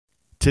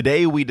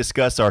Today we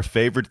discuss our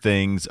favorite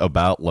things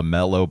about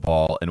LaMelo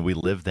Ball, and we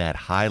live that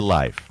high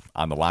life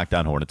on the Locked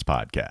On Hornets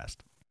podcast.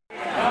 You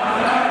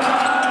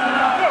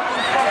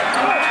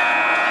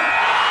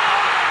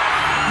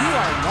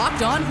are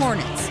Locked On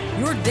Hornets,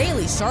 your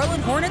daily Charlotte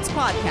Hornets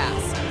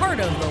podcast,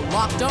 part of the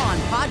Locked On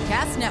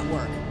Podcast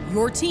Network,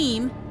 your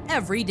team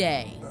every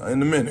day.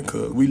 In a minute,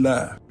 cuz we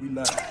live.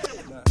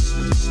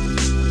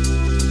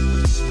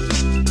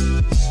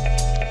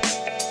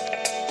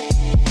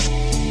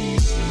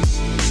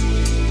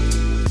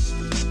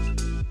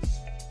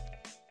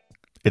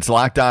 It's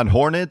Locked On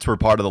Hornets. We're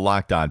part of the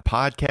Locked On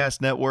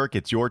Podcast Network.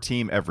 It's your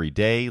team every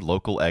day,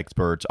 local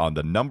experts on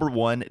the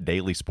 #1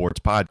 daily sports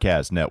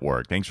podcast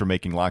network. Thanks for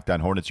making Locked On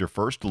Hornets your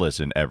first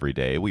listen every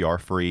day. We are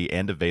free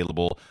and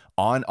available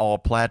on all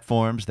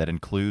platforms. That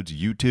includes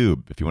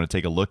YouTube. If you want to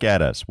take a look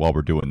at us while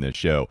we're doing this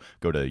show,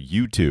 go to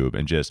YouTube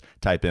and just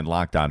type in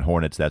Locked On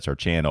Hornets. That's our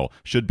channel.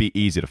 Should be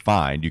easy to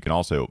find. You can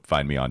also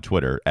find me on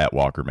Twitter at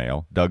Walker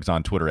Mail. Doug's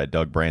on Twitter at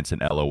Doug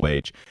Branson,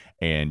 LOH.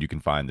 And you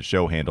can find the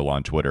show handle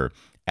on Twitter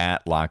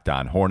at Locked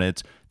On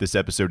Hornets. This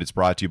episode is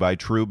brought to you by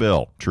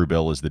Truebill.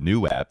 Truebill is the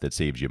new app that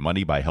saves you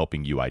money by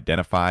helping you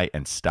identify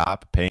and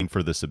stop paying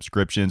for the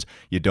subscriptions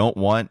you don't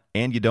want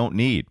and you don't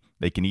need.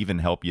 They can even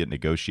help you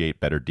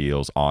negotiate better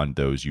deals on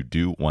those you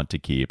do want to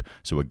keep.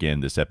 So again,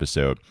 this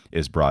episode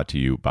is brought to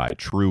you by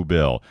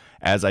Truebill.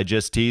 As I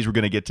just teased, we're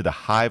going to get to the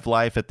Hive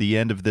Life at the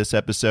end of this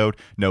episode.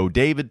 No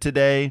David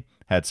today.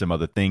 Had some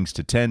other things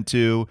to tend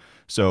to.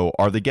 So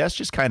are the guests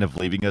just kind of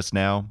leaving us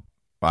now?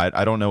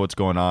 I don't know what's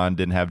going on.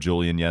 Didn't have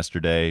Julian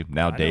yesterday.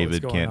 Now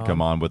David can't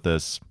come on with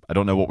us. I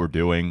don't know what we're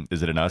doing.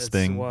 Is it an us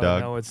thing,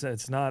 Doug? No,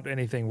 it's not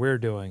anything we're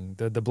doing.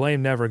 The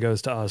blame never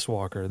goes to us,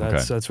 Walker.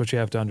 That's what you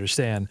have to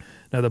understand.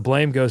 Now, the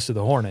blame goes to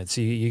the Hornets.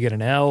 You get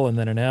an L and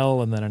then an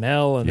L and then an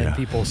L, and then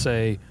people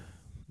say,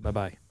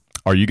 bye-bye.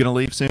 Are you going to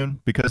leave soon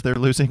because they're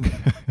losing?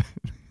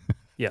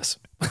 Yes.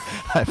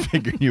 I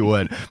figured you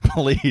would.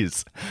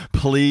 Please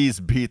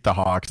beat the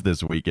Hawks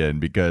this weekend,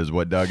 because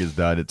what Doug has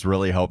done, it's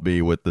really helped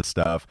me with the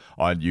stuff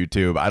on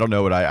YouTube. I don't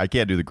know what I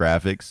can't do the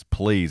graphics.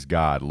 Please,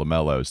 God,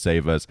 LaMelo,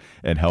 save us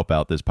and help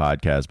out this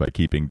podcast by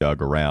keeping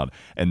Doug around.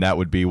 And that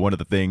would be one of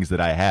the things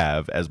that I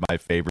have as my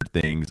favorite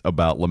things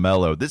about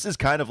LaMelo. This is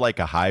kind of like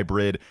a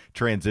hybrid,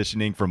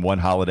 transitioning from one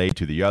holiday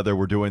to the other.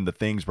 We're doing the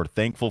things we're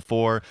thankful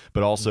for,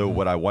 but also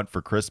what I want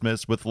for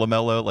Christmas with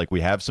LaMelo. Like, we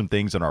have some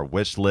things on our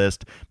wish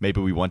list. Maybe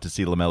we want to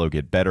see LaMelo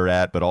get better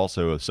at, but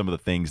also some of the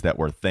things that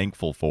we're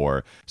thankful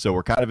for. So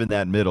we're kind of in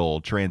that middle,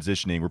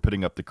 transitioning. We're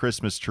putting up the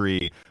Christmas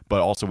tree,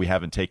 but also we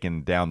haven't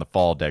taken down the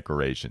fall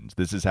decorations.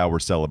 This is how we're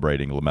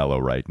celebrating LaMelo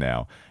right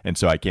now. And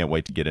so I can't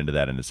wait to get into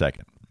that in a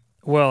second.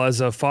 Well, as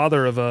a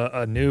father of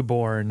a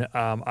newborn,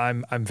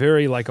 I'm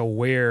very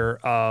aware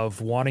of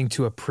wanting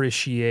to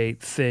appreciate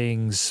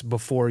things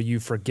before you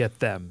forget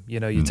them. You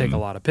know, you take a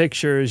lot of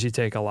pictures, you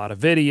take a lot of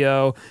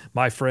video.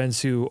 My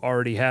friends who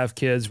already have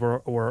kids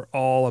were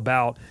all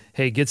about,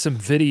 hey, get some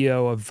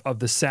video of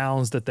the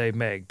sounds that they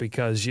make,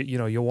 because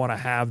you'll want to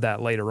have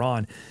that later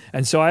on.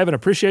 And so I have an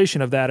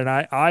appreciation of that, and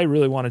I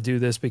really want to do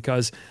this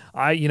because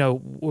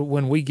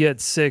when we get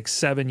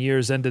 6-7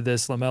 years into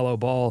this LaMelo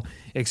Ball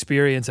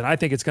experience, and I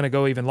think it's going to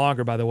go even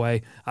longer, by the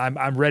way.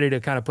 I'm ready to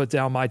kind of put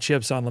down my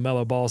chips on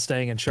LaMelo Ball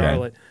staying in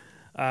Charlotte.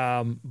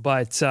 Okay.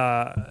 But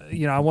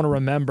I want to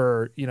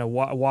remember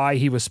why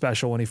he was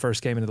special when he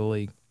first came into the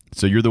league.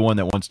 So you're the one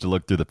that wants to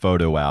look through the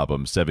photo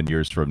album 7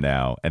 years from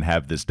now and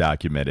have this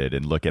documented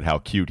and look at how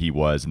cute he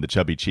was and the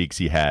chubby cheeks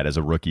he had as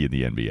a rookie in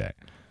the NBA.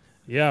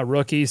 Yeah,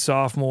 rookie,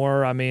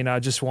 sophomore. I mean, I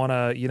just want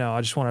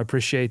to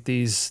appreciate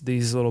these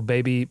little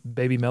baby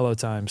Melo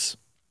times.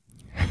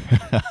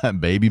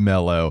 Baby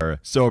Melo.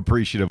 So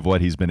appreciative of what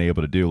he's been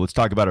able to do. Let's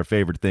talk about our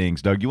favorite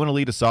things. Doug, you want to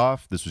lead us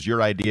off? This was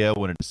your idea. I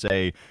wanted to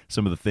say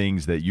some of the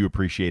things that you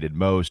appreciated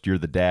most. You're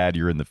the dad.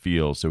 You're in the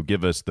field. So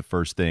give us the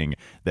first thing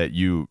that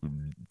you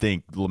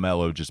think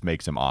LaMelo just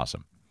makes him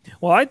awesome.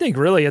 Well, I think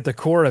really at the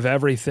core of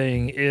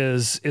everything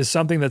is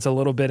something that's a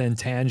little bit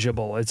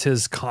intangible. It's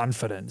his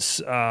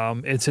confidence.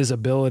 It's his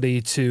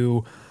ability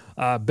to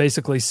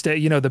basically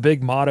stay. The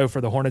big motto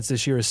for the Hornets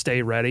this year is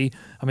stay ready.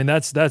 I mean,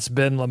 that's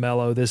been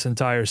LaMelo this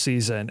entire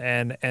season,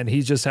 and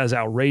he just has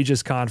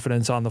outrageous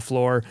confidence on the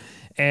floor.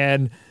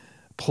 And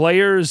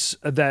players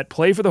that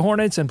play for the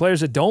Hornets and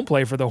players that don't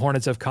play for the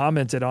Hornets have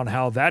commented on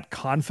how that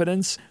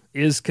confidence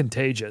is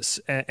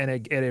contagious, and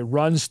it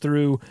runs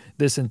through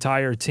this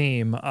entire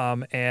team.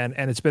 And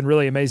it's been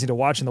really amazing to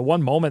watch. And the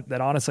one moment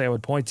that honestly I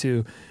would point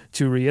to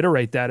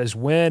reiterate that is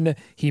when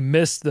he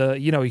missed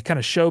he kind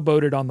of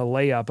showboated on the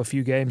layup a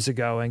few games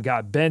ago and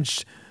got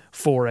benched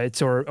for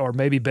it, or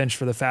maybe benched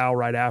for the foul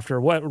right after.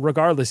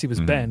 Regardless, he was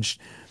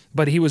benched.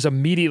 But he was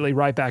immediately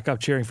right back up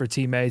cheering for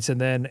teammates, and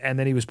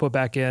then he was put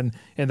back in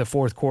the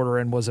fourth quarter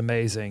and was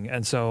amazing.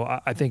 And so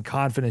I think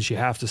confidence, you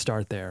have to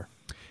start there.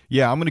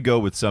 Yeah, I'm going to go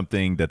with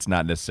something that's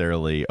not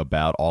necessarily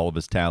about all of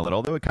his talent,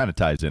 although it kind of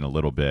ties in a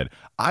little bit.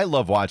 I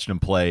love watching him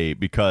play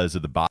because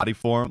of the body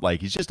form. Like,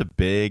 he's just a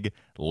big,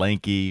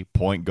 lanky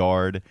point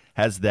guard,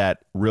 has that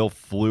real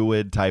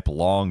fluid type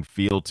long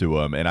feel to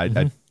him. And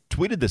I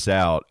tweeted this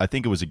out. I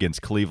think it was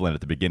against Cleveland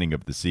at the beginning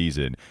of the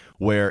season,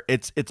 where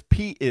it's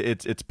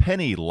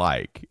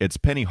Penny-like, it's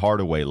Penny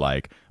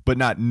Hardaway-like, but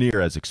not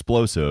near as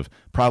explosive.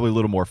 Probably a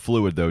little more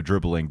fluid, though,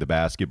 dribbling the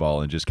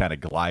basketball and just kind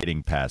of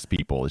gliding past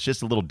people. It's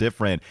just a little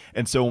different.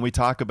 And so when we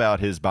talk about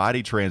his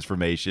body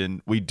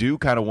transformation, we do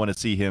kind of want to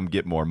see him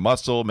get more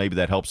muscle. Maybe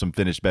that helps him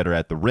finish better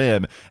at the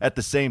rim. At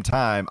the same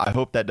time, I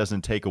hope that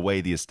doesn't take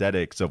away the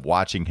aesthetics of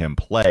watching him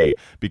play,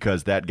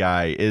 because that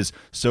guy is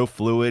so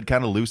fluid,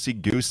 kind of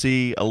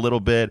loosey-goosey a little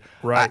bit.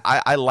 Right.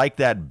 I like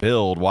that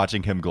build,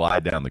 watching him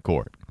glide down the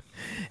court.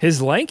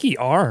 His lanky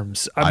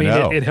arms, I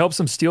mean, it helps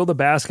him steal the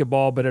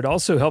basketball, but it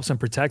also helps him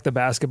protect the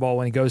basketball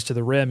when he goes to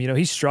the rim. You know,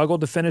 he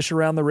struggled to finish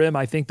around the rim.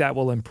 I think that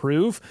will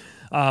improve.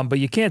 But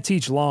you can't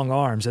teach long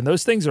arms, and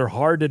those things are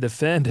hard to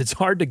defend. It's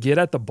hard to get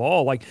at the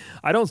ball. Like,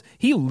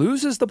 he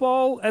loses the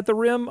ball at the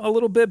rim a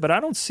little bit, but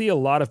I don't see a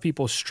lot of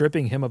people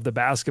stripping him of the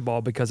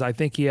basketball, because I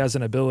think he has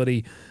an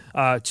ability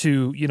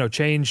to, you know,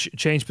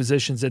 change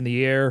positions in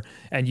the air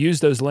and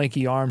use those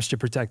lanky arms to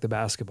protect the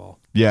basketball.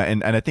 Yeah,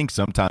 and I think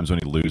sometimes when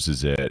he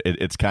loses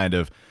it's kind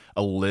of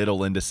a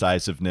little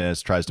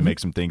indecisiveness, tries to make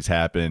some things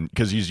happen,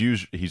 because he's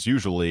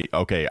usually,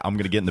 okay, I'm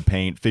going to get in the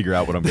paint, figure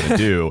out what I'm going to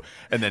do,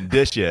 and then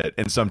dish it,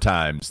 and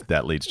sometimes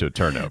that leads to a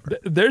turnover.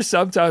 There's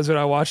sometimes when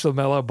I watch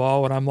LaMelo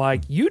Ball when I'm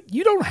like, you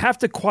don't have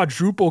to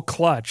quadruple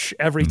clutch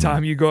every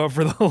time you go up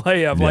for the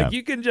layup. Yeah. Like,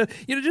 you can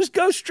just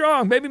go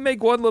strong, maybe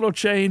make one little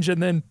change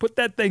and then put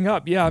that thing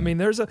up. Yeah, I mean,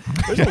 there's a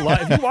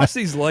lot. If you watch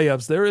these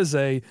layups, there is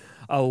a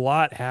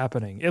lot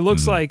happening. It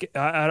looks like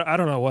I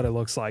don't know what it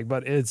looks like,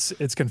 but it's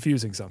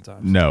confusing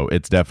sometimes. No,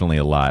 it's definitely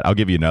a lot. I'll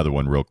give you another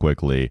one real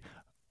quickly.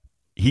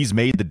 He's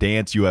made the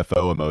dance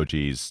UFO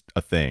emojis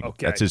a thing.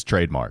 Okay. That's his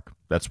trademark.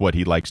 That's what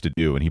he likes to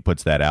do, and he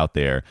puts that out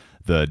there.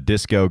 The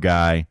disco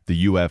guy,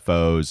 the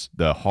UFOs,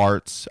 the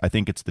hearts. I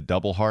think it's the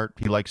double heart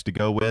he likes to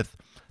go with.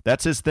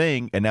 That's his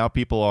thing, and now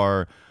people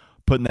are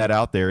putting that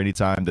out there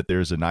anytime that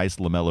there's a nice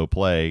LaMelo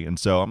play. And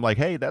so I'm like,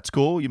 hey, that's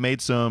cool. You made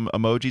some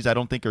emojis I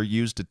don't think are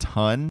used a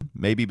ton,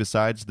 maybe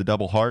besides the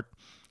double heart.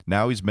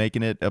 Now he's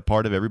making it a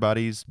part of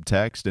everybody's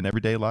text and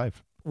everyday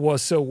life. Well,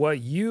 so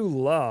what you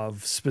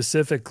love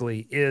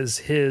specifically is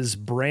his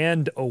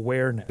brand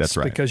awareness. That's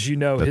right. Because, you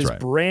know, his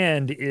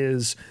brand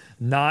is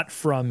not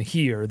from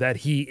here, that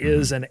he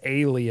is an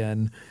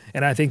alien.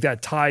 And I think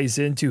that ties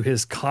into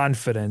his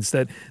confidence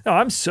that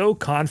I'm so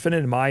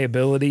confident in my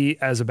ability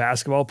as a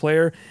basketball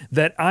player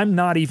that I'm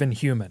not even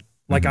human.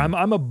 Like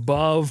I'm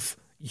above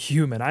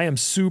human. I am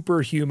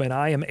superhuman.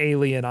 I am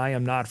alien. I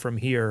am not from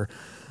here.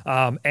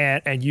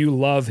 And you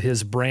love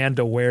his brand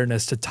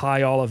awareness to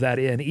tie all of that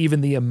in.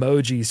 Even the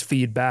emojis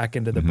feed back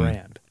into the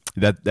brand.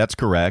 That's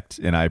correct,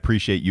 and I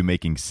appreciate you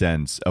making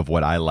sense of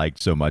what I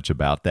liked so much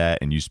about that,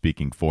 and you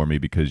speaking for me,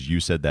 because you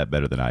said that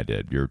better than I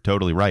did. You're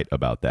totally right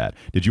about that.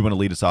 Did you want to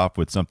lead us off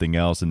with something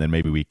else, and then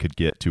maybe we could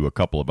get to a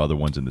couple of other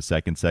ones in the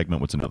second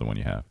segment? What's another one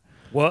you have?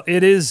 Well,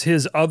 it is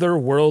his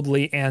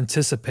otherworldly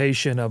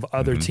anticipation of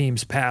other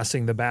teams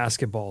passing the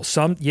basketball.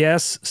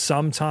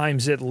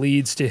 Sometimes it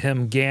leads to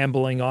him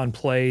gambling on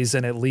plays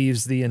and it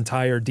leaves the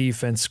entire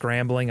defense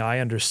scrambling. I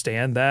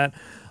understand that.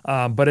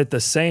 But at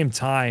the same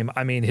time,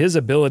 I mean, his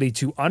ability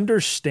to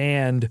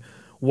understand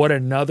what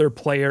another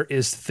player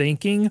is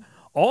thinking,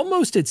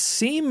 almost it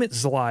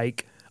seems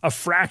like a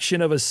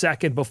fraction of a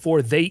second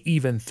before they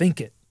even think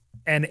it.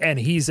 And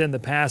he's in the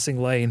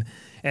passing lane,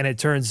 and it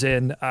turns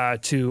in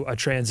to a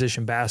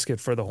transition basket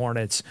for the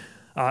Hornets.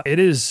 It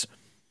is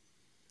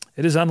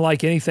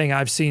unlike anything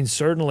I've seen,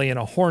 certainly in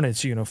a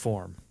Hornets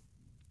uniform.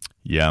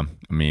 Yeah,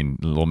 I mean,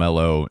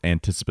 LaMelo,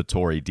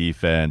 anticipatory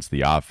defense,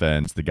 the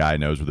offense, the guy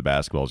knows where the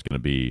basketball is going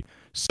to be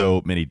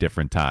so many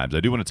different times.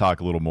 I do want to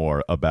talk a little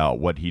more about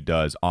what he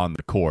does on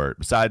the court.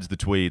 Besides the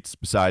tweets,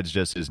 besides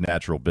just his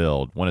natural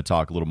build, want to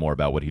talk a little more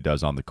about what he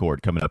does on the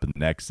court coming up in the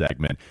next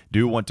segment.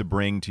 Do want to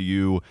bring to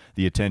you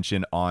the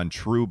attention on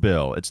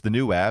Truebill. It's the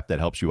new app that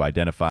helps you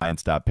identify and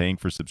stop paying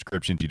for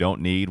subscriptions you don't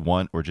need,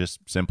 want, or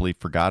just simply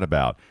forgot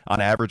about. On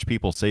average,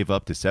 people save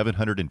up to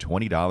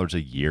 $720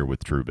 a year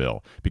with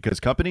Truebill. Because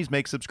companies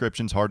make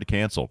subscriptions hard to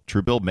cancel,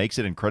 Truebill makes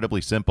it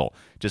incredibly simple.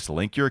 Just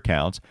link your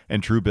accounts,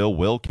 and Truebill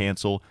will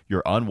cancel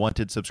your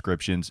unwanted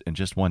subscriptions in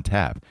just one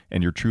tap.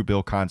 And your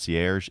Truebill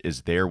concierge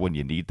is there when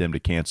you need them to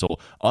cancel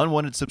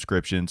unwanted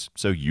subscriptions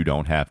so you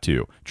don't have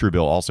to.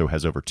 Truebill also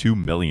has over 2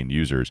 million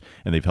users,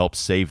 and they've helped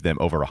save them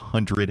over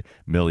 $100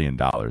 million.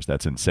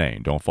 That's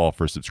insane. Don't fall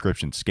for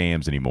subscription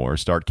scams anymore.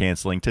 Start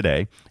canceling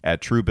today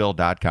at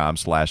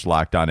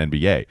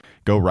Truebill.com/LockedOnNBA.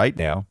 Go right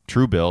now,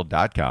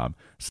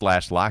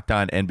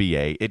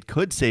 Truebill.com/LockedOnNBA. It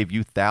could save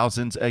you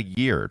thousands a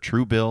year.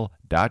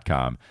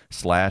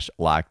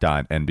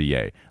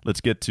 Truebill.com/LockedOnNBA.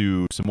 Let's get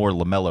to some more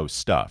LaMelo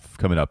stuff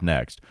coming up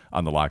next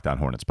on the Locked On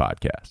Hornets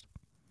podcast.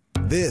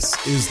 This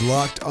is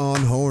Locked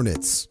On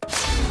Hornets.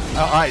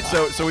 All right,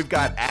 so we've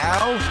got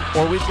Al,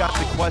 or we've got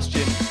the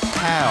question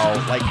how.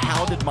 Like,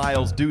 how did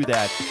Miles do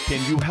that?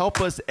 Can you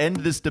help us end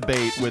this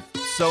debate with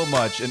so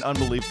much, an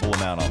unbelievable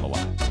amount on the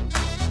line?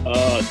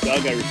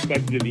 Doug, I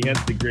respect you to the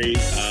nth degree,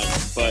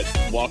 but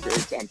Walker,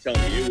 I'm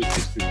telling you, it was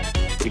just,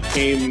 it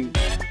came...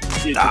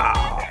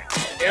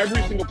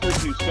 every single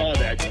person who saw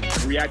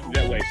that reacted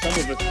that way. Some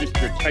of us just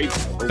are tight,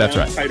 That's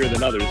right, tighter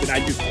than others, and I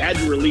just had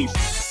to release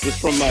this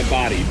from my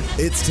body.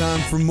 It's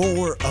time for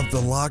more of the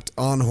Locked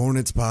On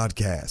Hornets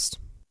podcast.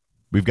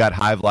 We've got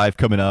Hive Life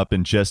coming up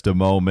in just a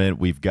moment.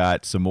 We've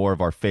got some more of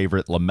our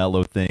favorite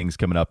LaMelo things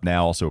coming up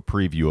now. Also a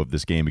preview of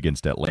this game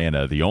against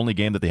Atlanta, the only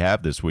game that they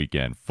have this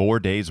weekend. 4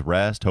 days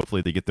rest.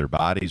 Hopefully they get their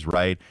bodies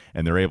right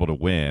and they're able to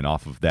win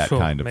off of that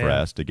kind of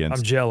rest against.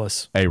 I'm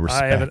jealous. Hey,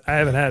 respect. I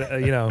haven't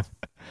had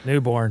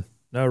newborn,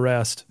 no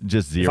rest.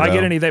 Just zero. If I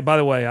get anything, by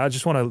the way, I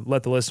just want to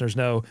let the listeners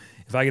know,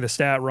 if I get a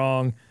stat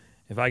wrong,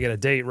 if I get a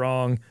date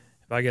wrong,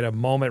 if I get a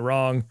moment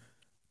wrong,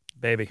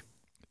 baby.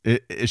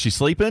 Is she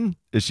sleeping?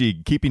 Is she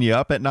keeping you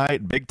up at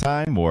night big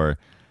time, or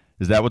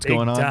is that what's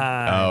going on?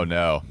 Time. Oh,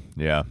 no.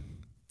 Yeah.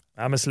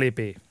 I'm a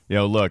sleepy.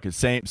 Look,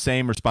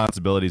 same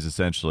responsibilities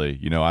essentially.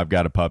 I've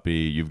got a puppy,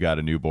 you've got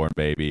a newborn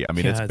baby. I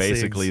mean, it's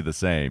basically the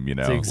same,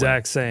 It's the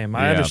exact same.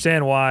 I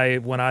understand why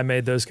when I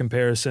made those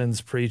comparisons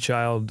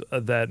pre-child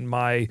that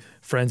my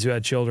friends who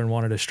had children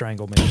wanted to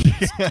strangle me.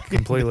 It's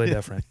completely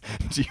different.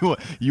 Do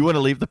you want to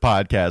leave the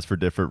podcast for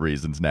different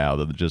reasons now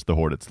than just the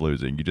Hornets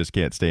losing? You just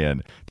can't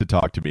stand to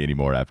talk to me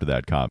anymore after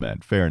that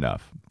comment. Fair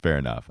enough.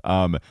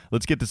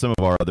 Let's get to some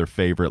of our other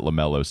favorite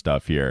LaMelo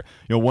stuff here.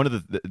 One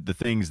of the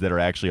things that are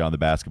actually on the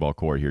basketball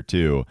court here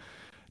too,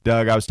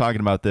 Doug, I was talking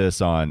about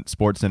this on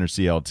SportsCenter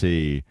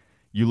CLT.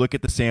 You look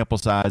at the sample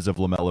size of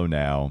LaMelo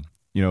now,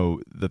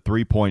 the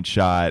 3-point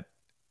shot,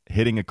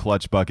 hitting a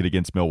clutch bucket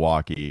against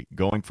Milwaukee,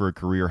 going for a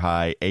career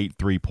high 8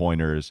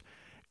 3-pointers.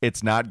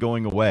 It's not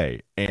going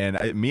away.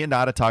 And me and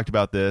Nada talked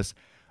about this.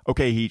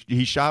 Okay,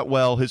 he shot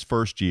well his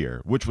first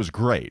year, which was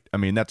great. I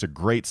mean, that's a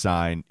great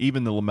sign.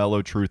 Even the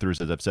LaMelo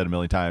truthers, as I've said a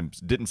million times,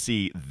 didn't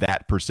see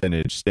that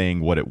percentage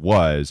staying what it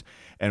was.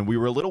 And we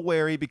were a little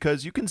wary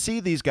because you can see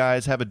these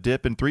guys have a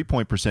dip in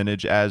 3-point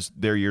percentage as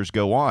their years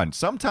go on.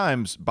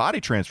 Sometimes body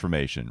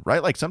transformation,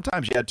 right? Like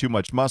sometimes you had too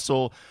much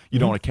muscle, you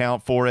don't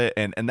account for it.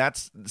 And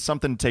that's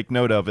something to take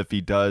note of if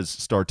he does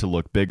start to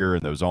look bigger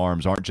and those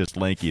arms aren't just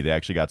lanky. They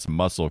actually got some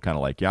muscle, kind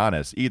of like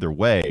Giannis. Either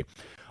way,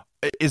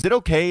 is it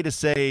okay to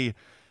say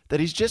that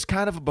he's just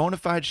kind of a bona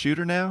fide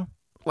shooter now?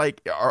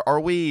 Like, are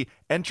we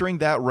entering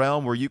that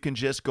realm where you can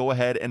just go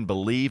ahead and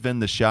believe in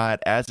the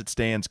shot as it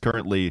stands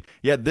currently?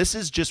 Yeah, this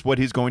is just what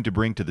he's going to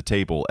bring to the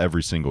table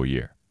every single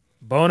year.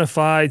 Bona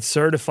fide,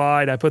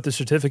 certified. I put the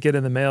certificate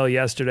in the mail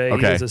yesterday.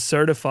 Okay. He is a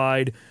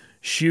certified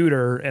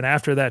shooter, and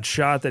after that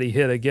shot that he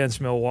hit against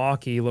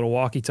Milwaukee, little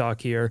walkie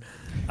talk here,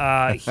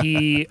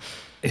 he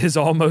is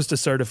almost a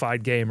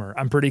certified gamer.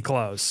 I'm pretty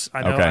close.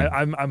 I know. Okay.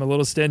 I'm a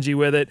little stingy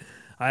with it.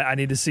 I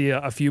need to see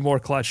a few more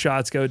clutch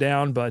shots go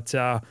down, but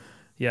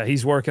yeah,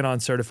 he's working on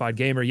certified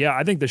gamer. Yeah,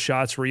 I think the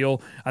shot's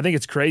real. I think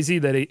it's crazy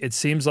that it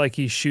seems like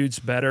he shoots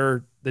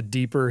better the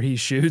deeper he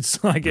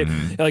shoots. Like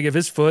if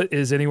his foot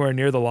is anywhere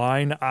near the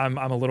line, I'm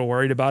a little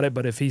worried about it.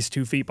 But if he's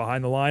 2 feet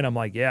behind the line, I'm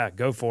like, yeah,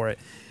 go for it.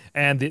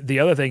 And the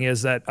other thing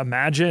is that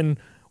imagine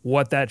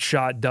what that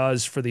shot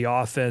does for the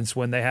offense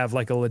when they have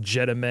like a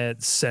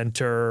legitimate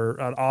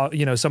center,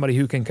 somebody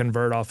who can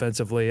convert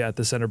offensively at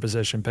the center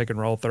position, pick and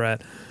roll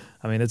threat.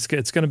 I mean, it's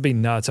going to be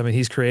nuts. I mean,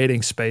 he's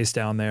creating space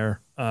down there.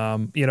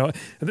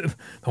 The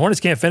Hornets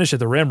can't finish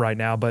at the rim right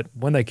now, but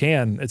when they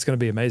can, it's going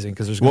to be amazing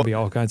because there's going to be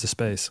all kinds of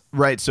space.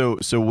 Right. So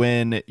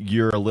when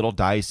you're a little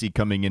dicey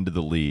coming into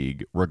the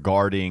league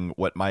regarding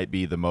what might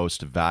be the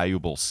most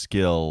valuable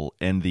skill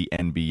in the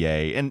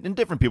NBA, and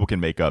different people can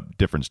make up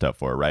different stuff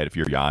for it, right? If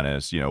you're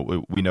Giannis,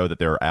 we know that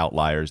there are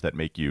outliers that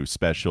make you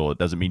special. It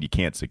doesn't mean you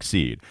can't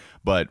succeed,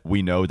 but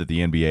we know that the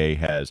NBA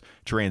has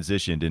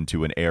transitioned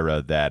into an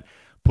era that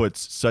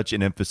puts such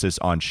an emphasis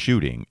on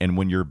shooting. And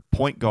when your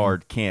point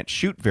guard can't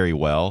shoot very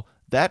well,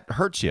 that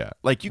hurts you.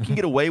 Like, you can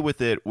get away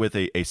with it with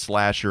a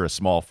slasher, a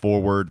small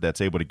forward that's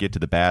able to get to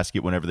the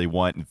basket whenever they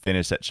want and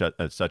finish at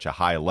such a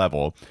high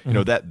level.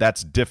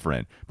 That's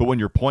different. But when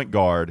your point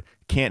guard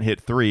can't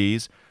hit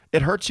threes,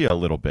 it hurts you a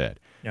little bit.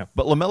 Yeah.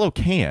 But LaMelo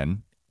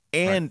can,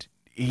 and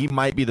he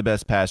might be the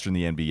best passer in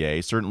the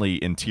NBA, certainly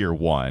in Tier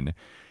 1.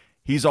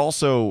 He's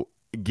also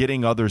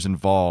getting others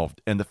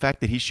involved, and the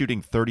fact that he's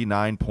shooting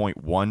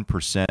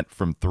 39.1%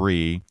 from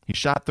three, he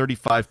shot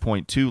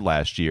 35.2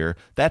 last year.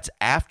 That's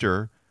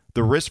after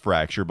the wrist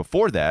fracture.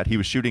 Before that, he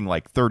was shooting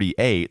like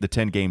 38 the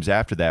 10 games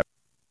after that,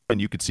 and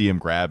you could see him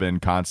grabbing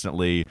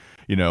constantly,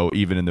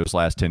 even in those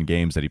last 10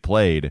 games that he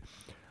played.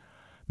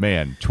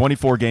 Man,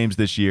 24 games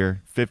this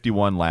year,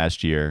 51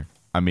 last year.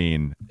 I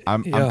mean,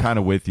 I'm kind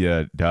of with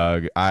you,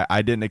 Doug.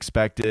 I didn't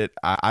expect it.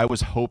 I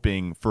was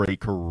hoping for a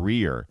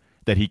career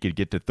that he could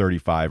get to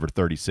 35 or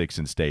 36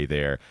 and stay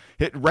there.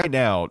 Right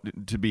now,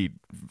 to be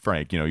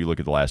frank, you look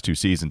at the last 2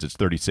 seasons, it's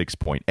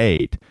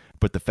 36.8.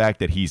 But the fact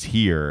that he's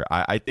here,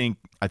 I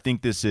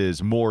think this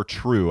is more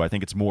true. I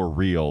think it's more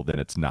real than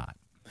it's not.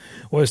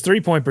 Well, his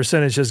 3-point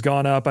percentage has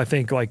gone up, I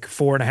think, like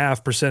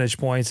 4.5 percentage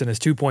points, and his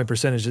 2-point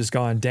percentage has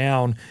gone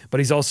down. But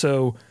he's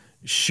also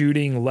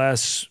shooting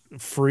less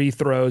free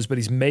throws, but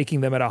he's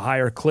making them at a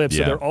higher clip.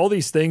 So there are all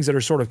these things that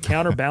are sort of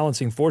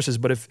counterbalancing forces.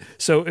 But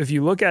if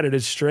you look at it,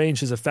 it's strange.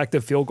 His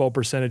effective field goal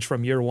percentage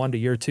from year 1 to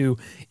year 2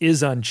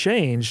 is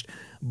unchanged.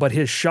 but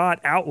his shot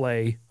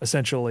outlay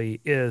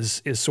essentially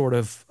is sort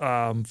of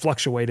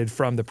fluctuated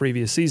from the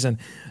previous season.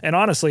 And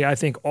honestly, I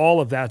think all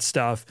of that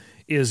stuff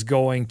is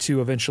going to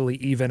eventually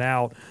even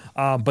out.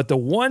 But the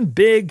one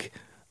big,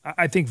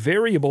 I think,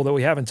 variable that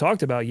we haven't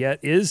talked about yet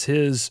is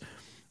his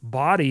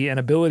body and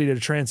ability to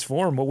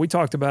transform. Well, we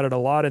talked about it a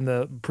lot in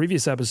the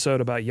previous episode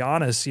about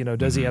Giannis.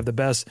 Does he have the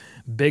best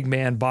big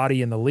man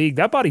body in the league?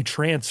 That body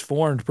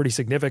transformed pretty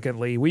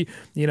significantly. I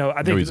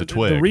think the reason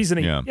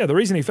the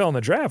reason he fell in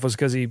the draft was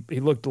because he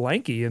looked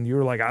lanky, and you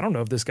were like, I don't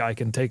know if this guy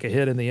can take a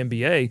hit in the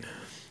NBA.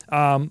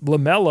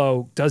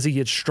 LaMelo, does he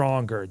get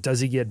stronger? Does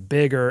he get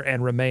bigger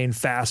and remain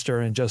faster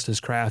and just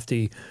as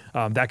crafty?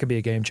 That could be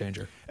a game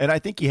changer. And I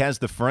think he has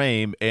the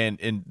frame,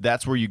 and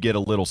that's where you get a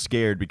little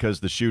scared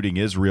because the shooting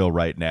is real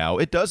right now.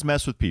 It does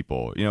mess with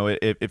people.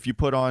 If you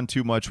put on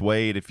too much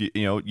weight, if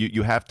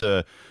you have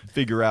to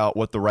figure out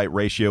what the right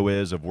ratio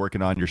is of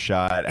working on your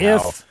shot.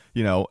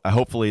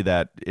 Hopefully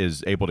that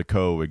is able to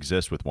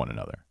coexist with one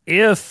another.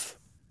 If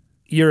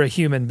you're a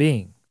human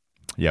being.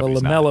 Yeah, the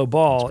LaMelo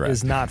Ball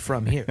is not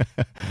from here.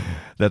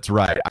 That's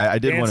right. I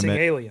did want to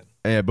mention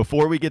alien.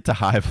 Before we get to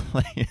high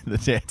play, the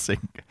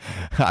dancing.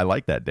 I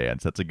like that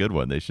dance. That's a good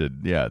one. They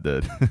should. Yeah.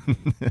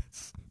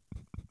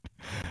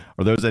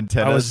 Are those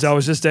antennas? I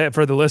was just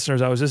for the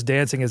listeners. I was just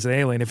dancing as an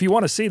alien. If you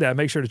want to see that,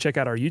 make sure to check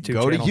out our YouTube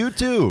channel. Go to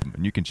YouTube,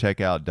 and you can check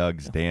out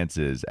Doug's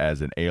dances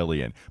as an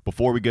alien.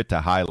 Before we get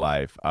to high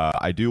life,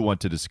 I do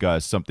want to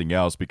discuss something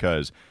else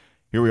because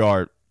here we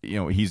are.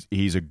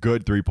 He's a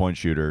good three-point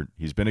shooter.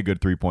 He's been a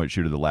good three-point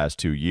shooter the last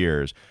 2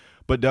 years.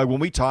 But, Doug, when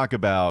we talk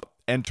about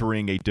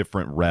entering a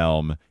different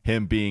realm,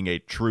 him being a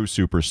true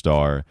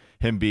superstar,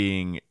 him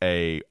being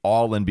a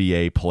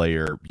all-NBA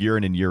player year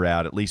in and year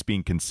out, at least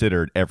being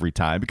considered every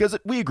time, because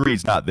we agree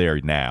he's not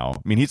there now.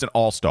 I mean, he's an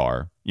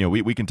all-star.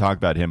 We can talk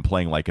about him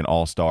playing like an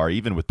all-star,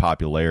 even with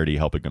popularity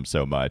helping him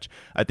so much.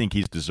 I think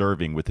he's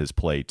deserving with his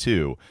play,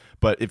 too.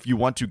 But if you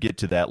want to get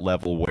to that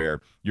level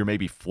where you're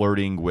maybe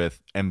flirting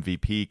with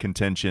MVP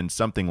contention,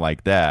 something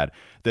like that,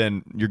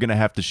 then you're going to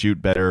have to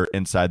shoot better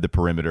inside the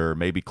perimeter,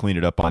 maybe clean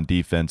it up on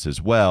defense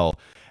as well.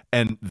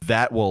 And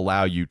that will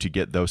allow you to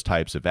get those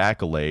types of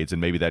accolades,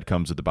 and maybe that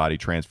comes with the body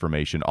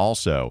transformation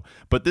also.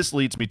 But this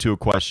leads me to a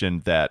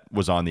question that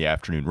was on the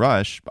Afternoon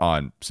Rush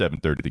on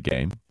 7:30 The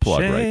Game.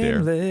 Plug right there.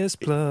 Shameless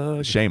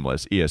plug.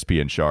 Shameless,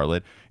 ESPN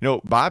Charlotte.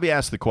 Bobby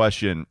asked the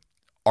question,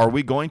 are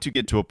we going to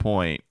get to a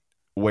point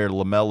where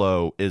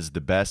LaMelo is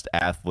the best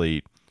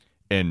athlete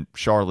in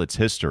Charlotte's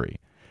history?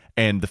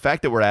 And the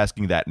fact that we're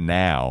asking that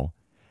now,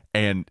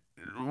 and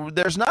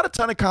there's not a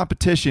ton of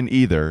competition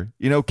either.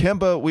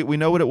 Kemba, we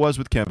know what it was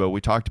with Kemba.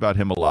 We talked about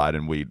him a lot,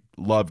 and we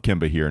love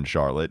Kemba here in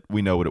Charlotte.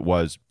 We know what it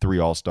was, 3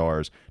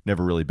 All-Stars,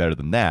 never really better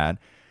than that.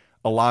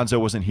 Alonzo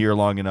wasn't here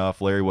long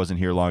enough. Larry wasn't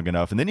here long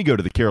enough. And then you go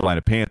to the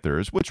Carolina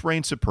Panthers, which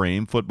reign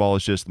supreme. Football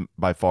is just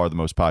by far the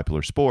most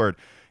popular sport.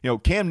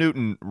 Cam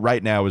Newton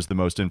right now is the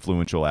most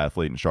influential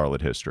athlete in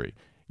Charlotte history.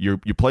 You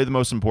play the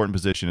most important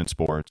position in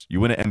sports. You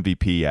win an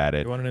MVP at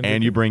it,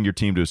 and you bring your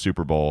team to a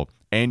Super Bowl,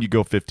 and you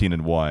go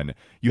 15-1.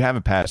 You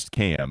haven't passed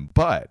Cam.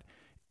 But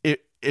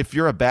if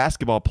you're a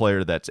basketball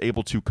player that's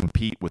able to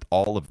compete with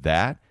all of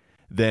that,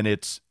 then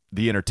it's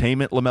the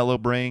entertainment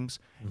LaMelo brings.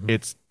 Mm-hmm.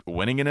 It's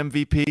winning an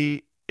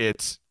MVP.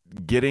 It's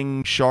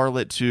getting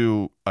Charlotte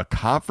to a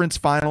conference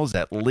finals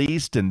at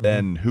least, and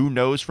then who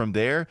knows from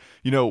there.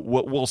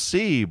 What we'll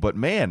see. But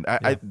man,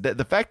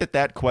 the fact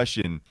that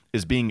question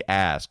is being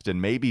asked and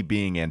maybe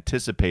being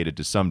anticipated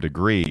to some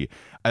degree,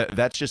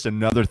 that's just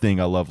another thing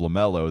I love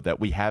LaMelo, that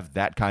we have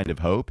that kind of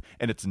hope,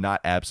 and it's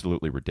not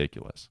absolutely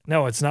ridiculous.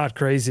 No, it's not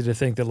crazy to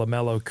think that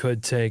LaMelo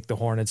could take the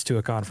Hornets to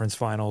a conference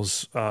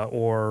finals,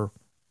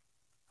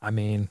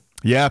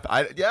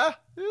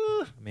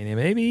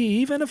 maybe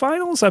even a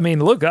finals.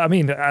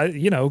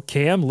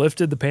 Cam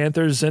lifted the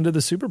Panthers into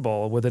the Super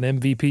Bowl with an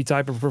MVP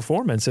type of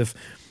performance. If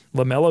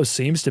LaMelo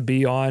seems to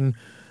be on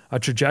a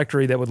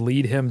trajectory that would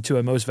lead him to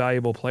a most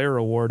valuable player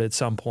award at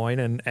some point,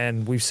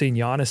 and we've seen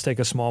Giannis take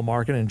a small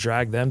market and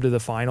drag them to the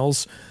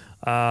finals.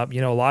 A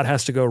lot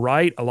has to go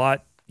right. A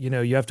lot,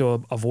 you have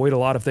to avoid a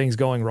lot of things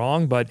going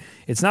wrong, but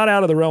it's not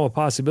out of the realm of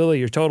possibility.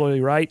 You're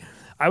totally right.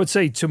 I would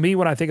say, to me,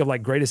 when I think of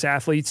like greatest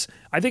athletes,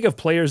 I think of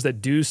players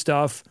that do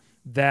stuff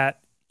that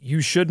you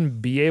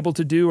shouldn't be able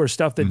to do, or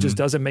stuff that just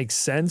doesn't make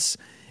sense.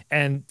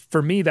 And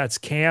for me, that's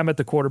Cam at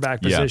the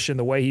quarterback position,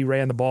 the way he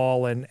ran the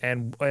ball, and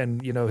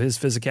his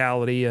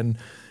physicality and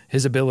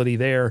his ability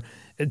there.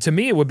 And to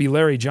me, it would be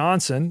Larry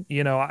Johnson.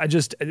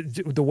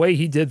 The way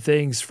he did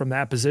things from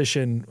that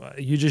position,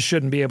 you just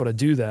shouldn't be able to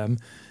do them.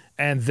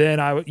 And then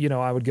I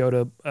would go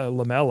to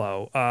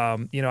LaMelo.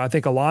 I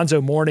think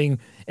Alonzo Mourning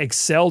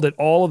excelled at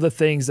all of the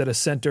things that a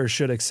center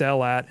should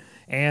excel at,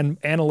 and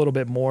a little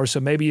bit more. So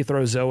maybe you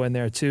throw Zoe in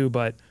there too.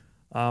 But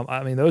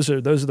I mean, those are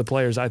the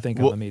players I think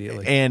of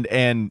immediately.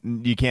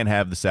 And you can't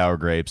have the sour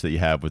grapes that you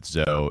have with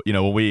Zoe. You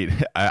know,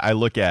 when I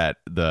look at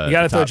the you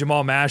got to throw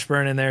Jamal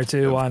Mashburn in there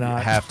too. Why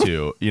not? Have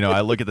to. You know,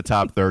 I look at the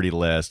top 30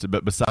 list,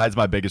 but besides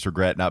my biggest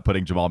regret not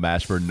putting Jamal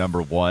Mashburn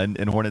number 1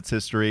 in Hornets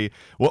history,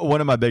 one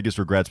of my biggest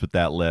regrets with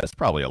that list,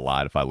 probably a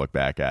lot if I look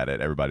back at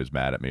it. Everybody's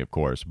mad at me, of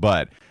course,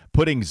 but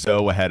putting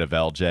Zoe ahead of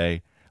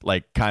LJ,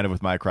 like kind of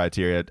with my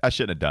criteria, I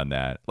shouldn't have done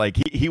that. Like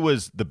he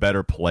was the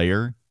better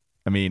player.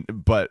 I mean,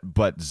 but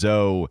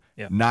Zoe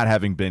not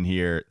having been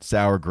here,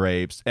 sour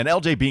grapes, and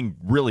LJ being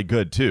really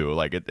good too.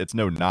 Like it's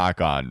no knock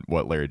on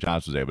what Larry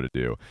Johnson was able to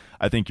do.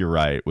 I think you're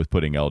right with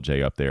putting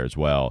LJ up there as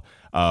well.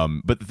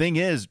 But the thing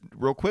is,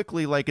 real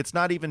quickly, like it's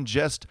not even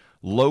just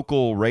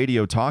local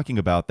radio talking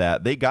about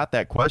that. They got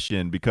that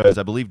question because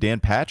I believe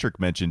Dan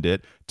Patrick mentioned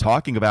it,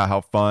 talking about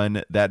how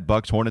fun that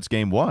Bucks Hornets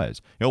game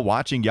was. You know,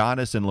 watching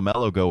Giannis and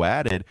LaMelo go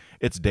at it.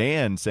 It's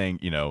Dan saying,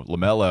 you know,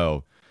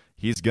 LaMelo,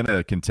 he's going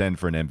to contend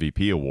for an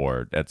MVP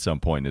award at some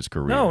point in his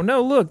career.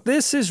 No, look,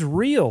 this is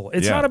real.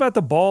 It's not about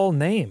the ball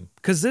name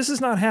because this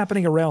is not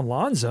happening around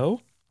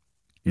Lonzo.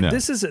 No.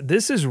 This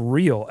is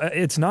real.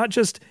 It's not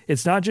just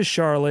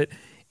Charlotte.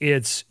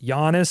 It's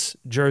Giannis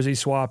jersey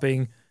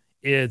swapping.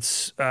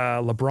 It's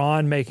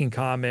LeBron making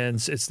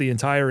comments. It's the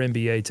entire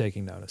NBA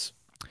taking notice.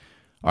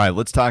 All right,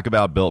 let's talk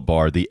about Built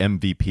Bar, the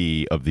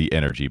MVP of the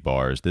energy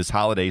bars. This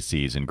holiday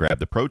season, grab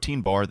the protein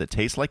bar that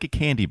tastes like a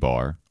candy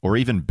bar, or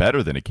even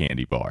better than a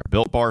candy bar.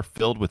 Built Bar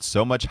filled with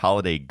so much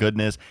holiday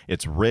goodness.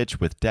 It's rich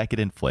with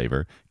decadent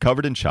flavor,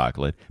 covered in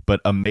chocolate,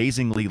 but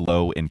amazingly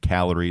low in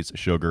calories,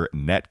 sugar,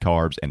 net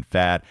carbs, and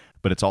fat.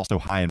 But it's also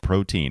high in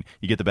protein.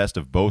 You get the best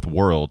of both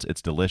worlds.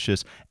 It's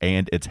delicious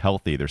and it's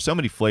healthy. There's so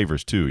many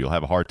flavors, too. You'll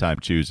have a hard time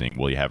choosing.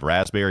 Will you have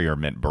raspberry or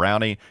mint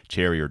brownie,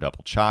 cherry or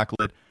double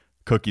chocolate,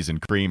 cookies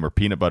and cream or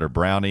peanut butter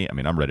brownie? I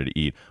mean, I'm ready to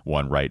eat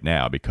one right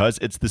now because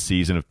it's the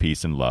season of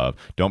peace and love.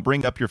 Don't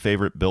bring up your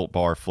favorite Built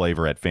Bar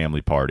flavor at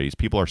family parties.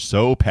 People are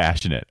so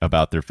passionate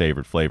about their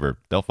favorite flavor,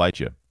 they'll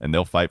fight you, and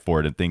they'll fight for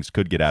it, and things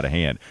could get out of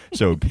hand.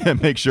 So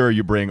make sure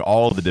you bring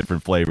all the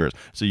different flavors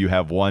so you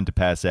have one to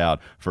pass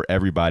out for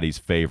everybody's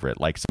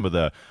favorite, like some of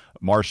the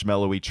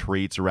marshmallowy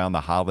treats around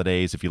the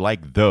holidays. If you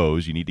like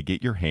those, you need to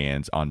get your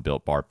hands on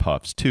Built Bar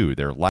Puffs too.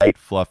 They're light,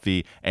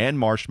 fluffy, and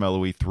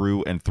marshmallowy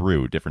through and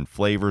through. Different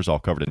flavors, all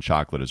covered in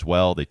chocolate as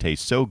well. They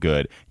taste so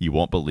good, you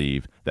won't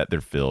believe that they're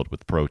filled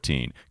with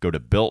protein. Go to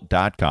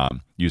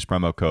Built.com, use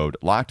promo code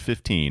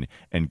LOCKED15,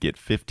 and get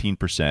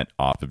 15%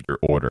 off of your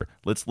order.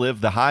 Let's live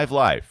the Hive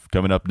life.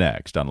 Coming up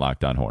next on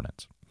Locked On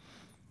Hornets.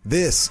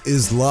 This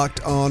is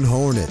Locked On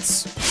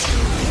Hornets.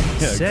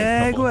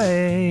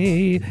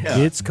 Segue. Yeah.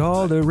 It's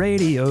called a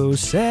radio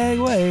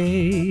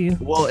segue.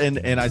 Well, and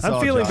I saw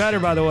I'm feeling better,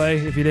 by the way,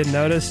 if you didn't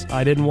notice.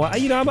 I didn't want,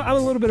 I'm a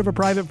little bit of a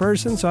private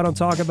person, so I don't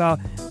talk about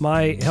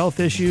my health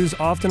issues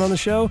often on the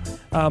show.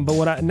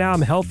 But now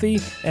I'm healthy,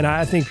 and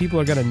I think people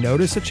are going to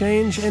notice a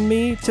change in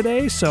me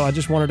today. So I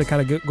just wanted to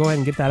kind of go ahead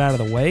and get that out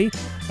of the way.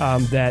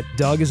 That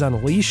Doug is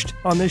unleashed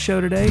on this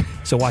show today,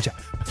 so watch out.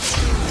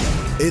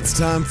 It's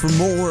time for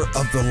more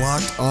of the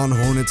Locked On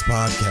Hornets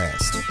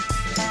podcast.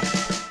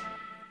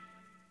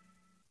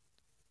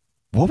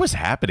 What was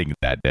happening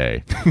that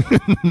day? I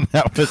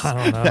don't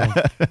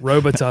know.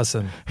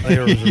 Robitussin.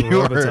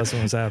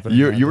 Robitussin was happening.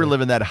 You were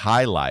living that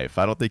high life.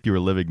 I don't think you were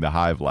living the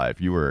Hive life.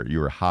 You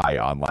were high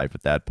on life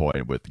at that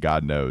point with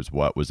God knows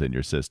what was in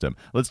your system.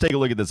 Let's take a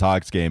look at this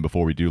Hawks game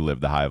before we do live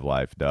the Hive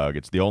life, Doug.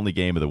 It's the only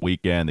game of the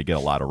weekend. They get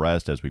a lot of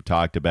rest, as we've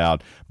talked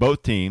about.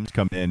 Both teams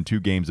come in 2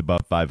 games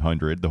above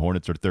 500. The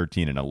Hornets are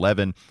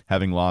 13-11,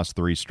 having lost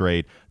 3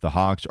 straight. The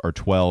Hawks are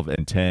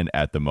 12-10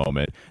 at the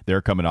moment.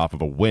 They're coming off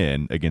of a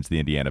win against the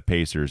Indiana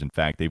Pacers. In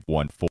fact, they've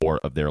won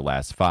 4 of their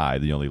last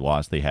 5. The only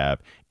loss they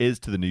have is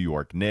to the New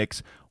York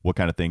Knicks. What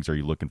kind of things are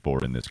you looking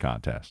for in this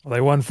contest? Well,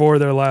 they won 4 of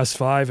their last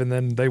 5, and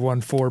then they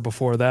won 4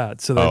 before that.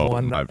 So they've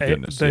won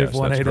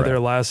 8 of their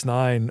last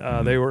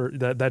 9. They were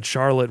that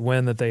Charlotte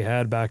win that they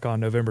had back on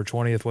November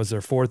 20th was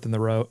their fourth in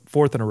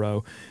a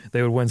row.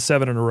 They would win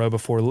 7 in a row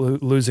before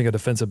losing a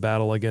defensive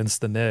battle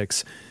against the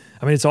Knicks.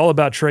 I mean, it's all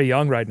about Trae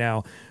Young right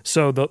now.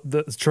 So the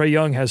Trae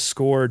Young has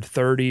scored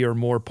 30 or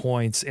more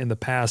points in the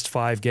past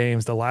 5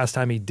 games. The last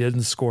time he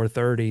didn't score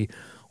 30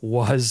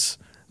 was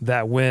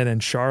that win in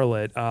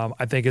Charlotte.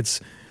 I think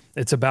it's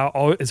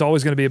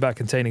always going to be about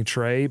containing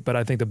Trae, but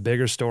I think the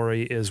bigger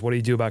story is what do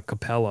you do about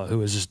Capella,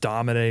 who is just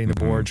dominating the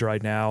boards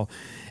right now.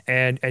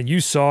 And you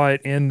saw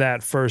it in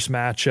that first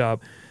matchup.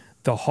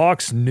 The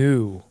Hawks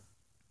knew,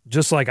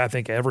 just like I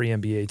think every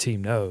NBA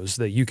team knows,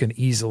 that you can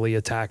easily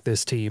attack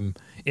this team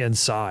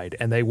inside,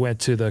 and they went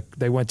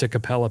to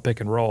Capella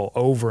pick and roll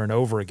over and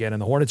over again,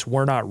 and the Hornets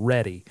were not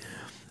ready.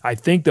 I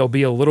think they'll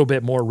be a little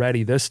bit more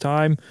ready this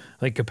time. I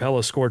think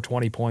Capella scored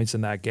 20 points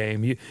in that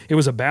game. It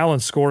was a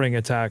balanced scoring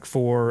attack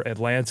for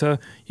Atlanta.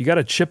 You got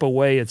to chip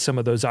away at some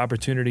of those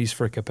opportunities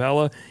for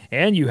Capella,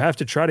 and you have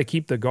to try to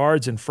keep the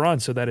guards in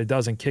front so that it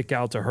doesn't kick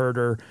out to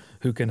Huerter,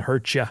 who can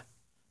hurt you.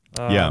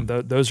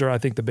 Those are, I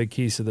think, the big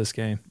keys to this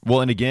game.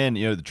 Well, and again,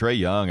 the Trae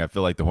Young, I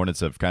feel like the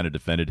Hornets have kind of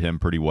defended him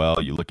pretty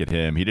well. You look at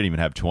him, he didn't even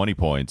have 20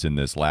 points in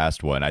this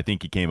last one. I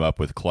think he came up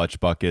with clutch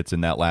buckets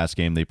in that last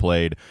game they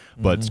played,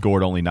 but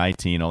scored only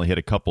 19, only hit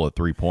a couple of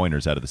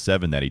three-pointers out of the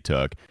 7 that he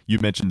took. You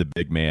mentioned the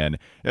big man.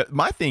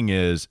 My thing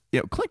is,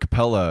 Clint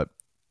Capella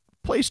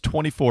plays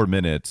 24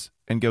 minutes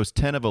and goes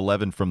 10 of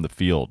 11 from the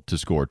field to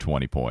score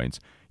 20 points.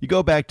 You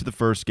go back to the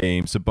first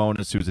game,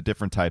 Sabonis, who's a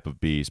different type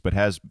of beast, but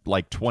has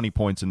like 20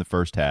 points in the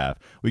first half.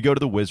 We go to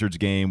the Wizards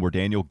game where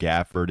Daniel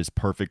Gafford is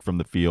perfect from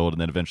the field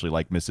and then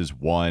eventually misses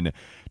 1.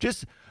 Can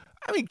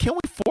we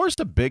force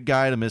the big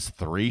guy to miss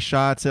 3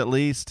 shots at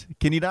least?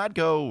 Can you not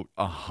go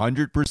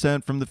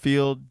 100% from the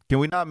field? Can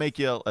we not make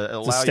you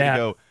allow you to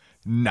go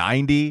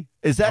 90?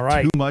 Is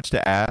that too much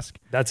to ask?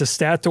 That's a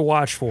stat to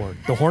watch for.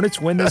 The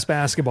Hornets win this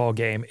basketball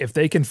game if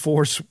they can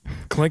force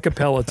Clint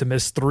Capella to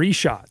miss 3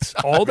 shots.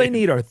 All they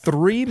need are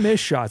 3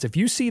 missed shots. If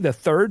you see the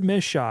third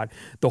missed shot,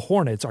 the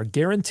Hornets are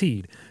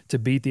guaranteed to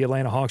beat the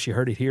Atlanta Hawks. You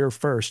heard it here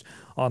first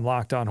on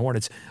Locked On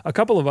Hornets. A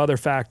couple of other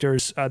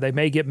factors. They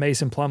may get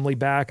Mason Plumlee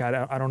back.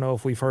 I don't know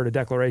if we've heard a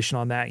declaration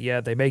on that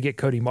yet. They may get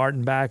Cody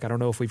Martin back. I don't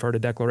know if we've heard a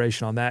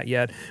declaration on that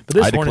yet. But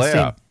this Hornets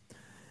team...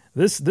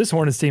 This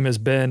Hornets team has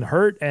been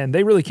hurt, and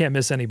they really can't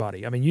miss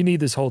anybody. I mean, you need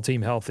this whole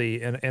team healthy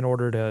in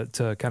order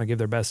to kind of give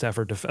their best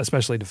effort,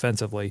 especially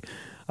defensively.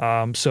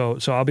 So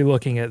I'll be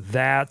looking at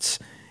that.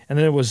 And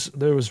then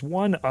there was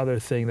one other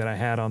thing that I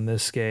had on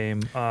this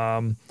game.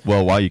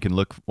 Well, while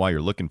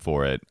you're looking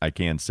for it, I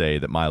can say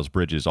that Miles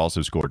Bridges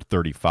also scored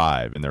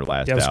 35 in their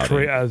last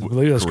outing. I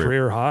believe it was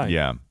career high.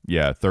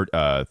 Yeah,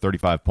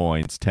 35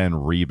 points, 10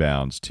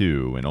 rebounds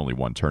too, and only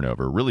 1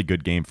 turnover. Really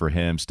good game for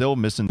him. Still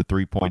missing the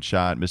 3-point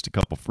shot, missed a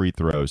couple free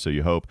throws. So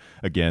you hope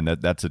again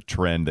that's a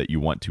trend that you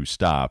want to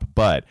stop.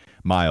 But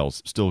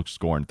Miles still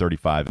scoring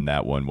 35 in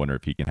that one. Wonder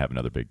if he can have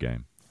another big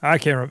game. I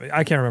can't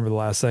remember the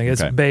last thing.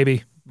 It's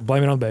baby.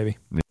 Blame it on baby.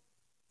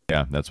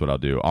 Yeah, that's what I'll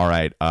do. All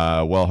right.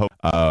 Hope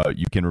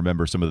you can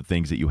remember some of the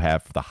things that you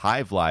have for the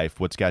Hive Life.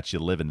 What's got you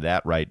living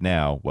that right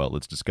now? Well,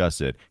 let's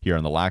discuss it here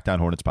on the Locked On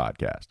Hornets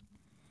podcast.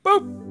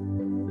 Boop.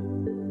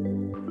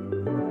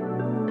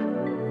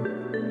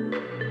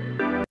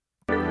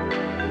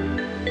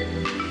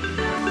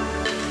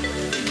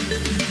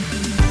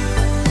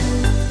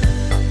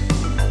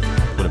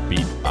 What a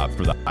beat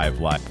for the Hive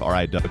Life. All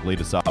right, Doug, lead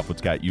us off.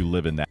 What's got you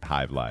living that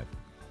Hive Life?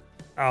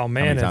 Oh,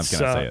 man. How many times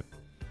can I say it?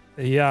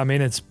 Yeah, I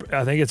mean, I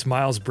think it's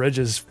Miles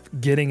Bridges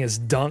getting his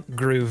dunk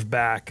groove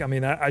back. I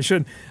mean, I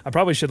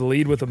probably should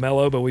lead with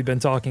LaMelo, but we've been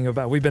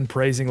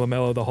praising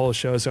LaMelo the whole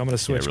show, so I'm going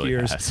to switch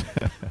gears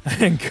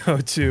and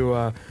go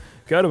to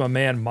my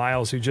man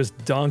Miles, who just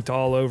dunked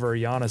all over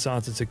Giannis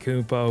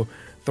Antetokounmpo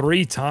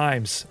 3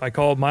 times. I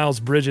called Miles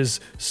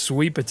Bridges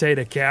sweet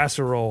potato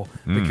casserole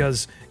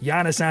because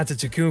Giannis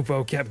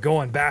Antetokounmpo kept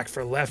going back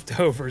for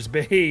leftovers,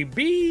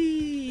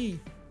 baby.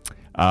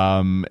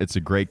 It's a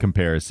great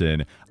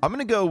comparison. I'm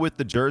going to go with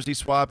the jersey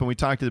swap, and we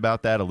talked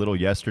about that a little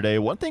yesterday.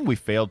 One thing we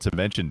failed to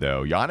mention,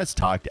 though, Giannis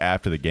talked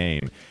after the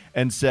game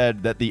and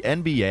said that the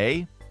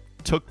NBA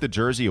took the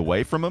jersey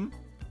away from him.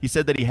 He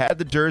said that he had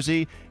the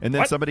jersey, and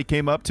then somebody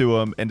came up to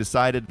him and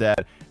decided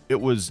that it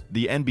was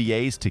the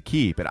NBA's to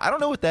keep. And I don't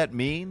know what that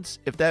means.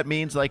 If that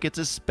means like it's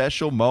a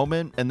special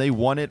moment and they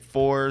want it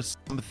for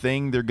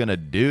something they're going to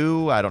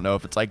do. I don't know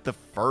if it's like the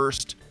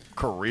first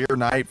career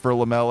night for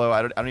LaMelo.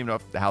 I don't even know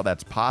how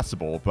that's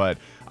possible, but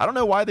I don't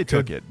know why they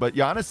took it. But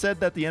Giannis said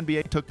that the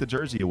NBA took the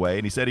jersey away,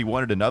 and he said he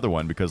wanted another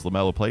one because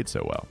LaMelo played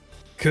so well.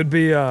 Could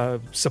be a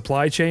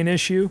supply chain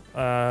issue.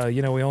 We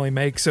only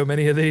make so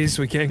many of these.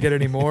 We can't get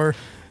any more.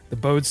 The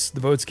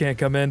boats can't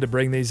come in to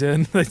bring these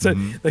in. They said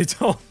they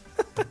told.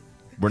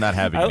 We're not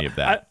having any of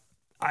that.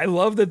 I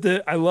love that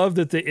the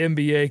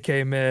NBA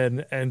came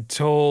in and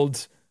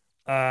told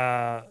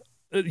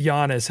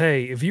Giannis,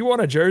 hey, if you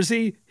want a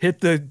jersey, hit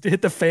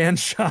the fan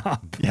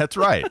shop. That's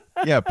right.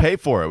 Yeah, pay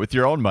for it with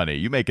your own money.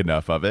 You make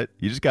enough of it.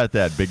 You just got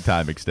that big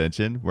time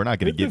extension. We're not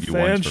going to give you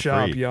ones for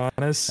fan free. shop,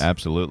 Giannis.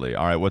 Absolutely.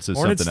 All right. What's this?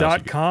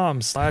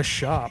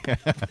 Hornets.com/shop.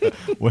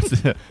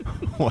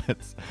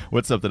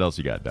 What's something else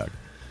you got, Doug?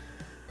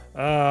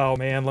 Oh,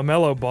 man,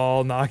 LaMelo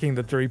Ball knocking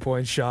the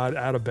three-point shot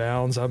out of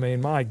bounds. I mean,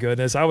 my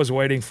goodness, I was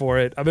waiting for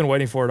it. I've been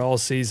waiting for it all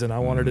season. I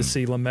wanted to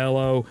see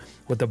LaMelo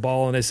with the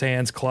ball in his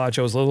hands clutch.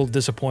 I was a little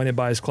disappointed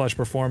by his clutch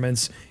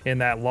performance in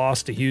that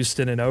loss to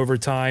Houston in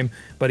overtime,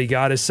 but he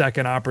got his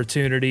second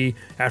opportunity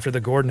after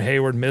the Gordon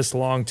Hayward missed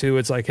long two.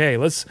 It's like, hey,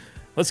 let's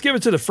give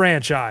it to the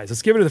franchise.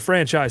 Let's give it to the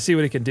franchise, see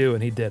what he can do,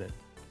 and he did it.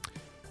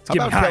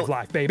 Give me Hive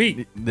Life,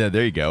 baby.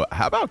 There you go.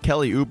 How about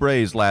Kelly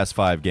Oubre's last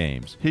 5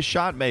 games? His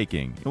shot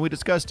making. And we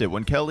discussed it.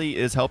 When Kelly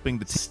is helping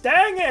the team,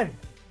 Stangin'!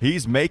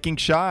 He's making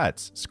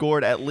shots.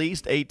 Scored at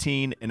least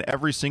 18 in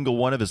every single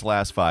one of his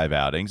last 5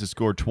 outings. He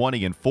scored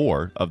 20 in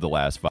 4 of the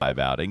last 5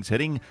 outings.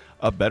 Hitting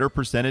a better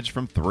percentage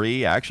from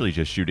 3. Actually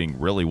just shooting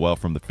really well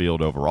from the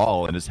field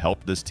overall, and has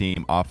helped this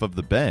team off of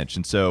the bench.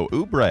 And so,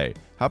 Oubre,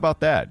 how about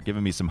that?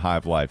 Giving me some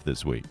Hive Life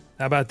this week.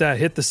 How about that?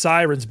 Hit the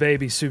sirens,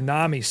 baby.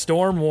 Tsunami,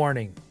 storm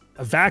warning.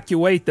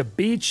 Evacuate the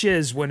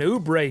beaches when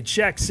Oubre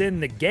checks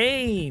in the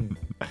game.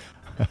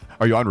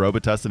 Are you on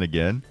Robitussin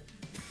again?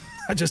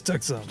 I just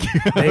took some.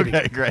 Baby.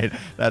 Okay, great.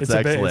 That's It's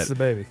excellent. It's the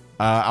baby.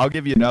 I'll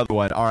give you another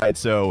one. All right,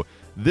 so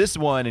this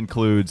one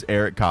includes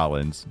Eric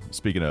Collins.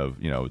 Speaking of,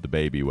 the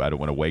baby, I don't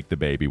want to wake the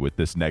baby with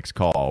this next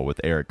call with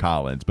Eric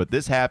Collins, but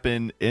this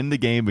happened in the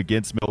game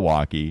against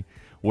Milwaukee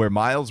where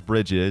Miles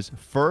Bridges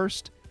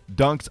first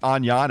dunks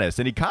on Giannis,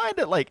 and he kind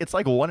of it's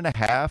like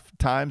 1.5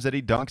 times that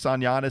he dunks on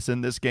Giannis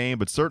in this game,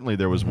 but certainly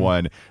there was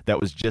one that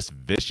was just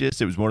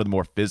vicious. It was one of the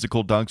more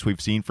physical dunks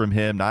we've seen from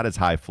him, not as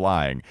high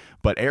flying,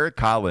 but Eric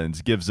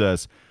Collins gives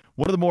us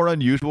one of the more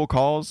unusual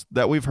calls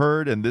that we've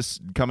heard, and this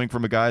coming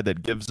from a guy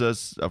that gives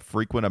us a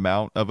frequent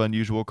amount of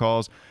unusual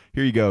calls.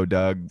 Here you go,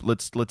 Doug.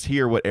 Let's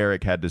hear what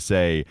Eric had to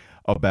say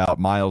about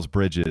Miles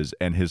Bridges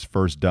and his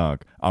first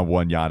dunk on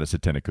one Giannis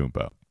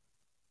Antetokounmpo.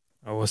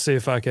 Oh, we'll see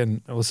if I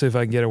can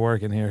get it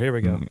working here. Here we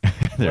go.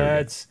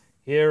 Let's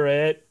hear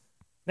it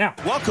now.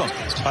 Welcome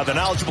by the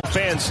knowledgeable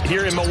fans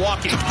here in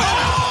Milwaukee.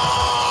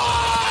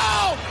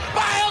 Oh!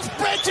 Miles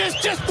Bridges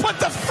just put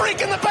the freak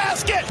in the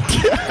basket.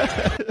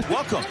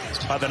 Welcome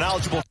by the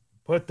knowledgeable.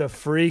 Put the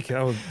freak.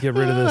 I'll get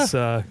rid of this.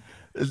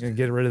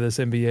 Get rid of this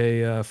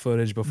NBA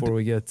footage before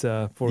we get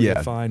fined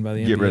by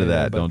the NBA. Get rid of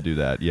that. Don't do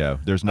that. Yeah,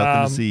 there's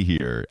nothing to see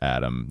here,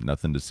 Adam.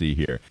 Nothing to see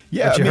here.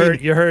 Yeah, but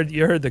you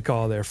heard the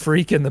call there.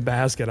 Freak in the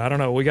basket. I don't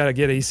know. We got to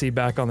get EC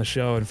back on the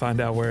show and find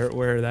out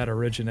where that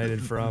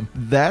originated from.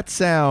 That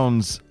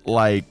sounds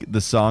like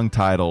the song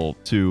title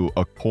to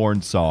a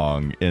porn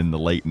song in the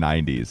late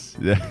 90s.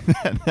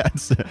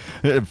 That's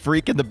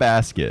Freak in the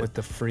Basket. With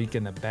the freak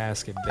in the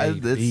basket,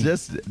 baby. It's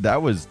just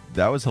that was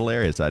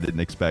hilarious. I didn't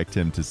expect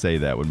him to say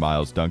that when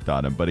Miles dunked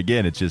on him. But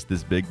again, it's just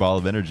this big ball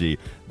of energy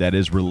that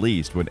is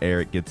released when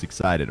Eric gets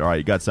excited. All right,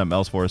 you got something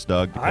else for us,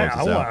 Doug?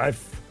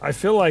 I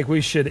feel like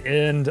we should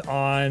end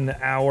on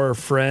our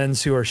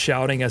friends who are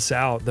shouting us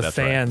out, the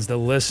fans, the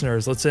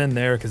listeners. Let's end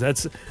there because I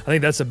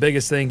think that's the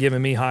biggest thing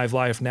giving me Hive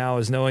Life now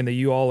is knowing that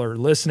you all are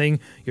listening,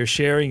 you're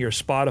sharing your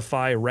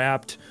Spotify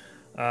Wrapped,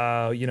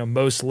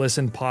 most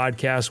listened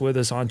podcast with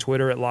us on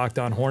Twitter at Locked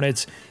On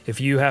Hornets. If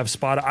you have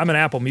I'm an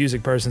Apple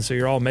Music person, so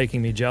you're all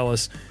making me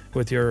jealous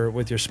with your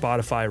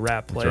Spotify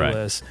Wrapped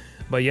playlist. Right.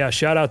 But yeah,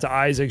 shout out to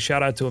Isaac,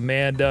 shout out to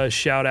Amanda,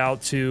 shout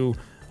out to.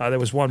 There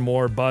was one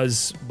more,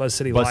 Buzz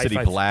City Life. Buzz City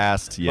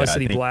Blast. Yeah, Buzz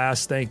City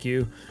Blast, thank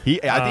you.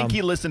 I think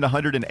he listened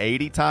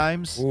 180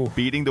 times,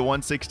 beating the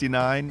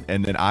 169.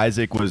 And then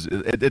Isaac was,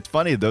 it's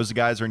funny, those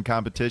guys are in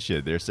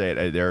competition.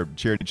 They're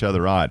cheering each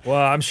other on.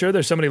 Well, I'm sure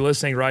there's somebody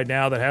listening right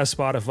now that has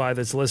Spotify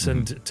that's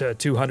listened to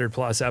 200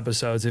 plus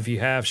episodes. If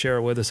you have, share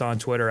it with us on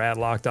Twitter at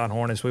Locked On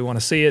Hornets. We want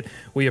to see it.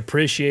 We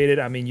appreciate it.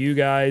 I mean, you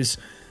guys...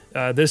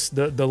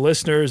 the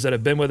listeners that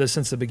have been with us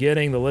since the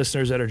beginning, the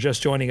listeners that are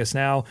just joining us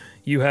now,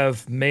 you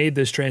have made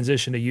this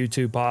transition to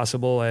YouTube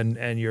possible,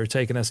 and you're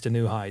taking us to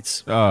new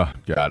heights. Oh,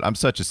 God. I'm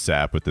such a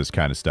sap with this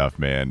kind of stuff,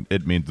 man.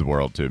 It means the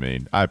world to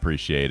me. I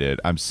appreciate it.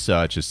 I'm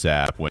such a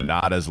sap. When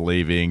Nada's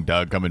leaving,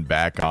 Doug coming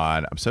back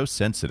on. I'm so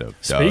sensitive,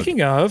 Doug.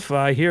 Speaking of,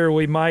 I hear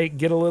we might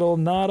get a little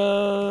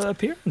Nada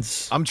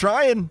appearance. I'm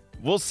trying.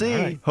 We'll see.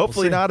 Right,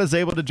 Hopefully Nada's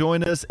able to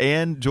join us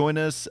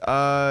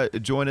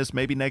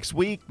maybe next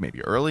week,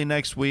 maybe early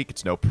next week.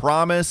 It's no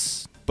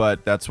promise,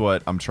 but that's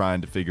what I'm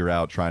trying to figure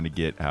out, trying to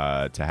get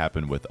to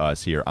happen with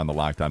us here on the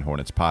Locked On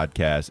Hornets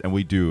podcast. And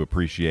we do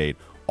appreciate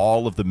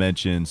all of the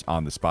mentions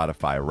on the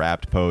Spotify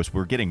Wrapped post.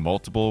 We're getting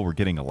multiple. We're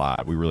getting a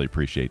lot. We really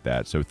appreciate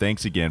that. So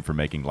thanks again for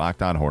making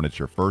Locked On Hornets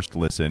your first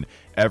listen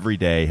every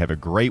day. Have a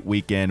great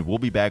weekend. We'll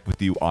be back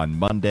with you on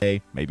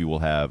Monday. Maybe we'll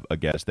have a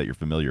guest that you're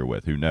familiar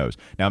with. Who knows?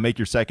 Now make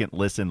your second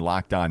listen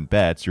Locked On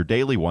Bets, your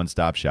daily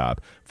one-stop shop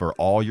for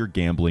all your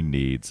gambling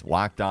needs.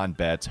 Locked On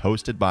Bets,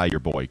 hosted by your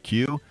boy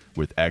Q,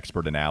 with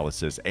expert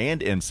analysis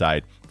and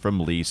insight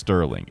from Lee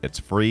Sterling. It's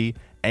free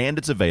and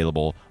it's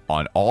available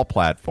on all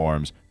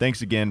platforms.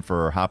 Thanks again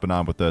for hopping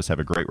on with us. Have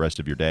a great rest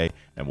of your day,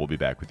 and we'll be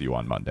back with you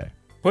on Monday.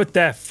 Put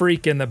that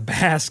freak in the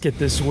basket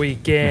this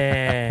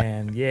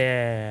weekend.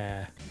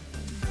 Yeah.